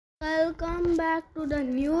Welcome back to the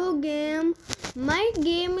new game. My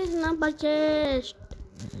game is not purchased.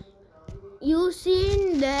 You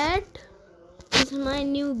seen that? It's my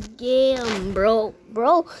new game, bro.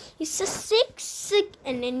 It's a sick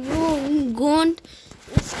and a new gun.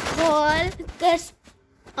 It's called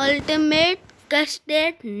Ultimate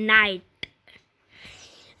Custard Night.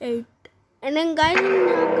 And then guys,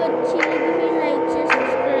 आपको अच्छी लगी like से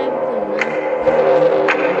subscribe करना.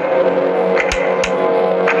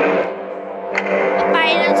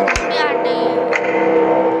 Pirates भी आते हैं.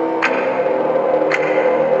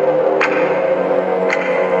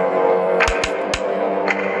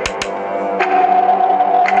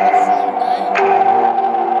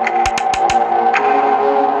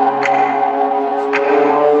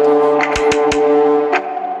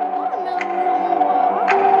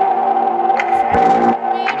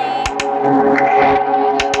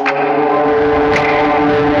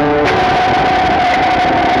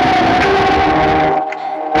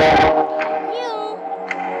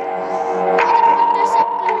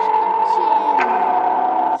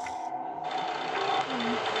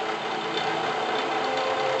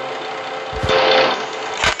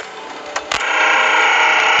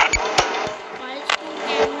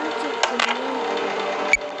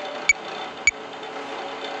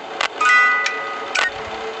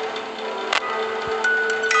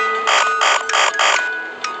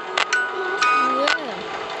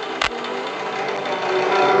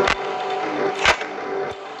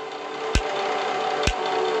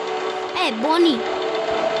 Bonnie.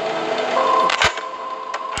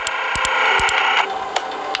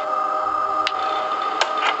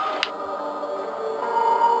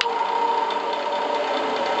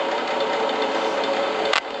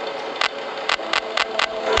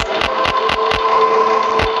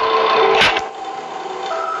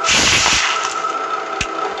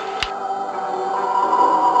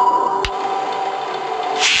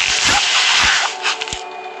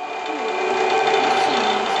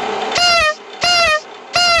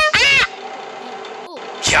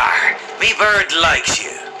 Me bird likes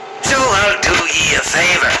you, so I'll do ye a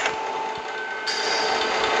favor.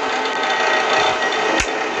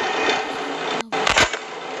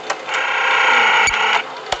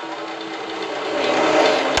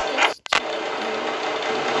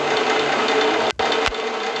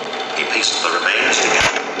 He pieced the remains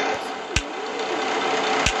together.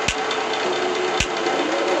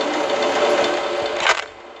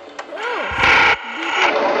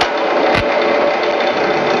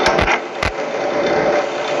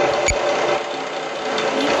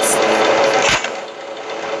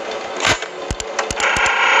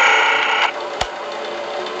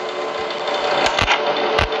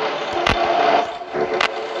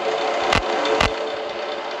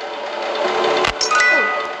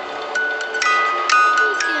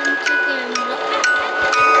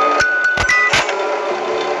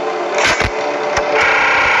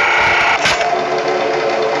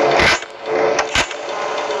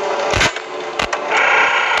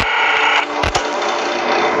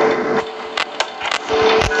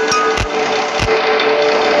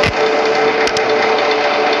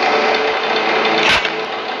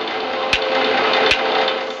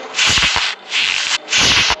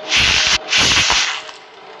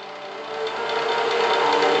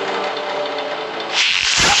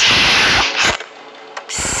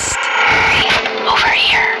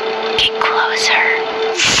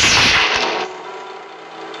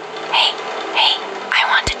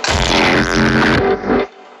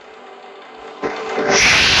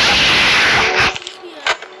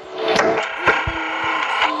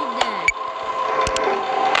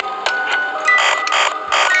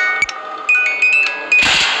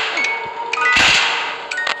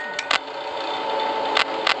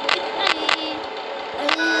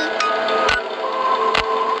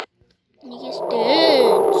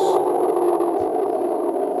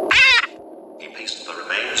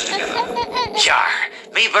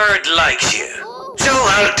 Me bird likes you, so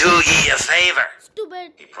I'll do ye a favor.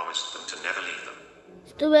 Stupid. He promised them to never leave them.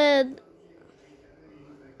 Stupid.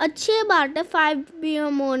 अच्छी बात है 5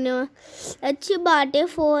 PM होने में. अच्छी बात है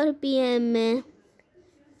 4 PM में.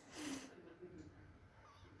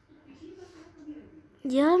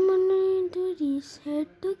 यार मैंने तो रीसेट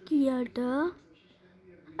तो किया था.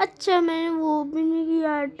 अच्छा मैंने वो भी नहीं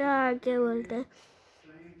किया था. क्या बोलते हैं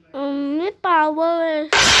हमने पावर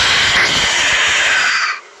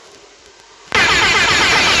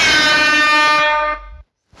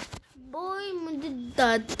बोई मुझे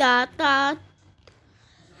दाता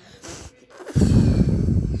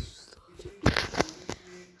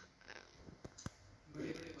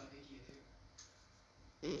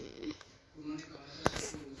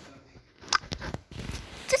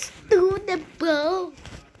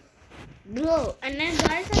ब्रो एंड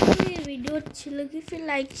गाइस आपको ये वीडियो अच्छी लगी फिर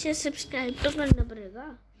लाइक शेयर सब्सक्राइब तो करना पड़ेगा।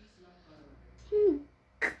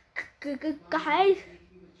 गाइस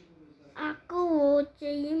आपको वो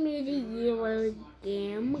चाहिए मेरी ये वाली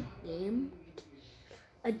गेम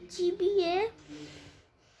अच्छी भी है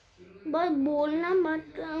बस बोलना मत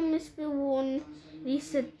हम इस पे वो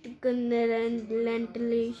रिसेट करने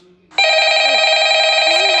लेंटली।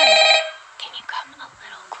 Can you come a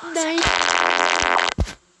little closer?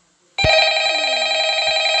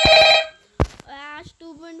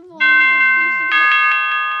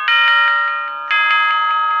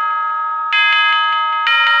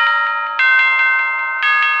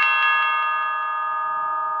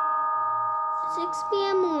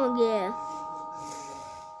 PM हो गया।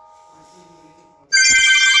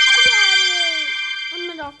 I'm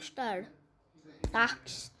a rockstar।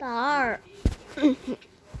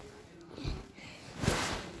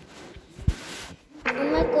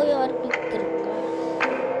 मैं कोई और पिक करूँगा।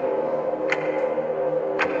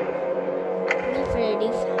 मैं फ्रेडी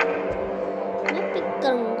मैं पिक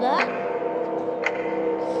करूँगा।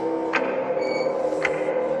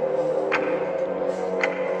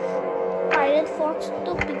 पायरेट फॉक्स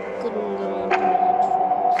तो पिक करूँगा मैं।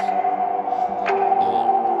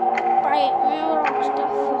 मैं रॉकस्टार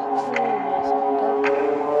फॉक्स नहीं ले सकता।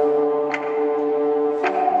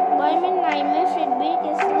 भाई मैं नाइम में फिर भी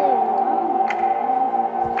कैसे लूँगा?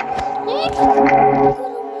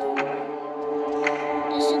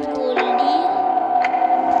 जैसे गोल्डी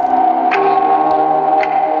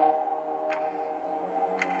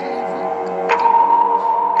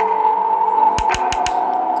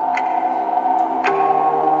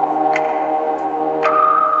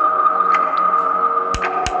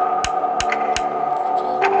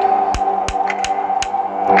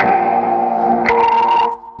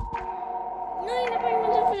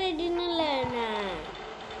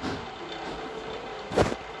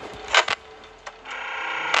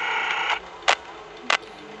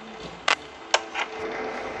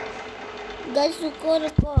गाइस रुको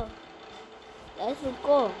गाइस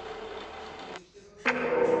रुको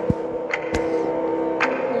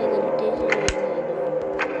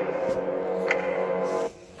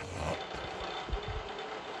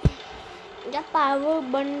जब पावर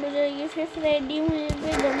बंद हो जाएगी फिर फ्रेडी मुझे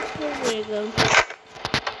पे जंप कर देगा।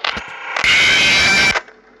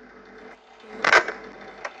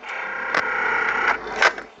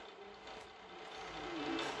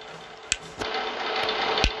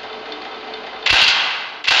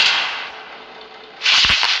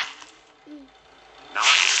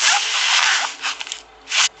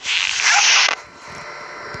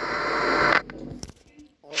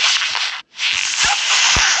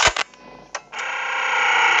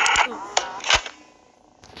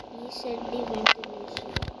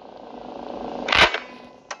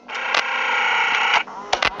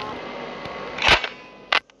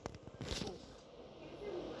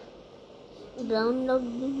 ब्राउन लॉक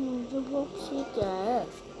बॉक्स ये क्या है?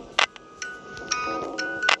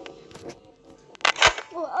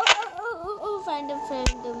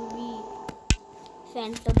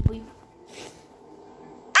 फैंटम बी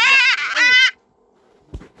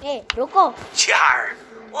ए रुको Char,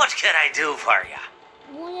 what can I do for you?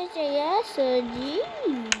 मुझे चाहिए सर जी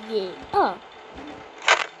ये नो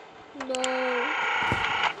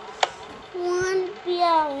वन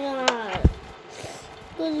पिया यार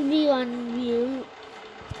कुछ भी वन भी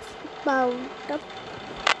पाउट अप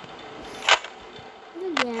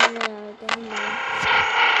ज्ञान लगाते हैं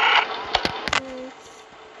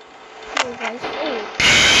गाइस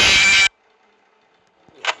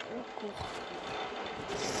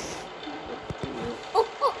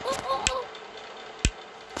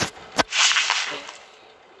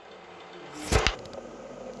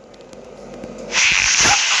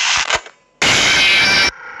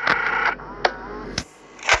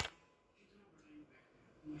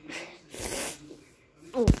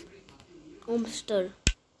Homester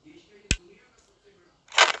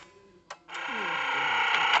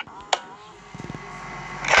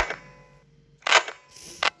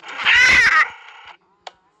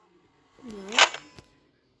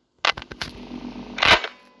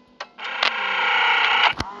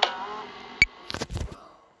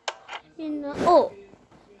oh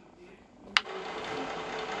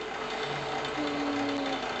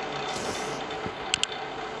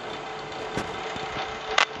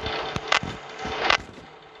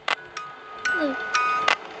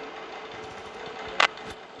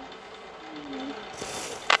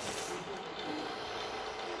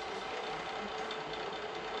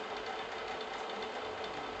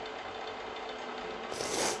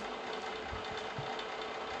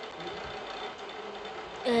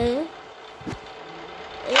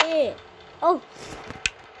ओह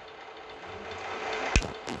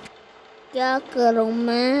क्या करूं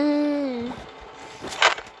मैं?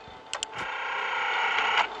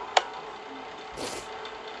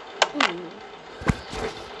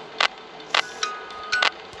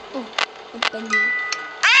 ओह ओपन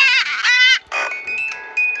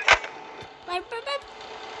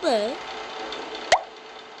पर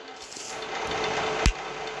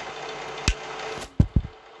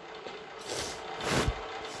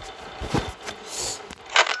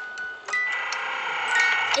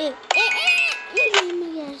ये गेम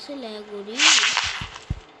में कैसे लैग हो रही है?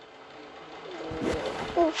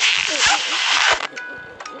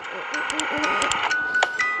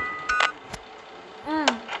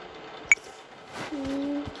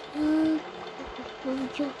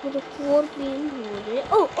 फोर गेम हो रहे।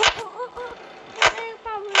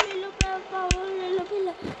 पावर ले लो, पावर ले लो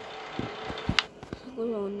पहले।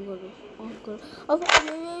 ऑन करो अब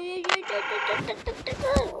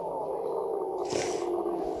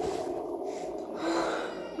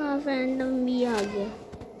हाँ फैंटम भी आ गया।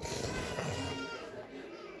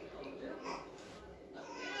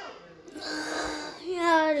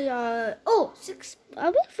 यार ओ 6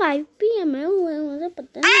 अभी 5 PM है, मुझे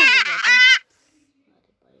पता नहीं लगा।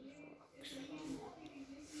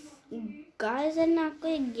 गाइस एंड आपको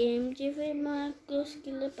एक गेम चाहिए, फिर मैं आपको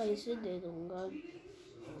उसके लिए पैसे दे दूंगा।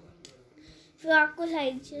 फिर आपको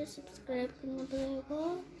लाइक शेयर सब्सक्राइब करना पड़ेगा।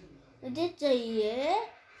 मुझे चाहिए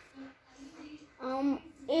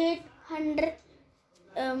 800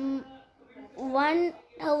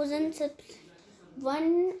 1000 subs 1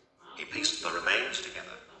 He pieced the remains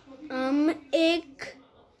together.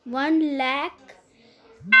 1 lakh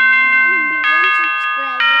 1 billion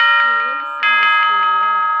subscribers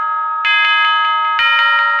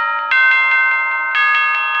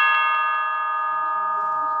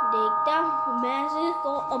देखता मैसेज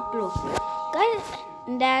को upload.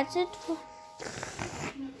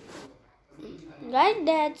 Guys,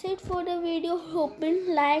 that's it for the video. Hope and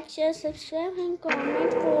like, share, subscribe and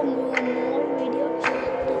comment for more videos.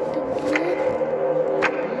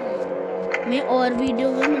 मैं और वीडियो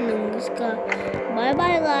भी बनाऊंगी इसका। बाय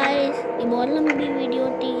बाय गाइस, ये बहुत लंबी वीडियो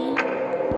थी।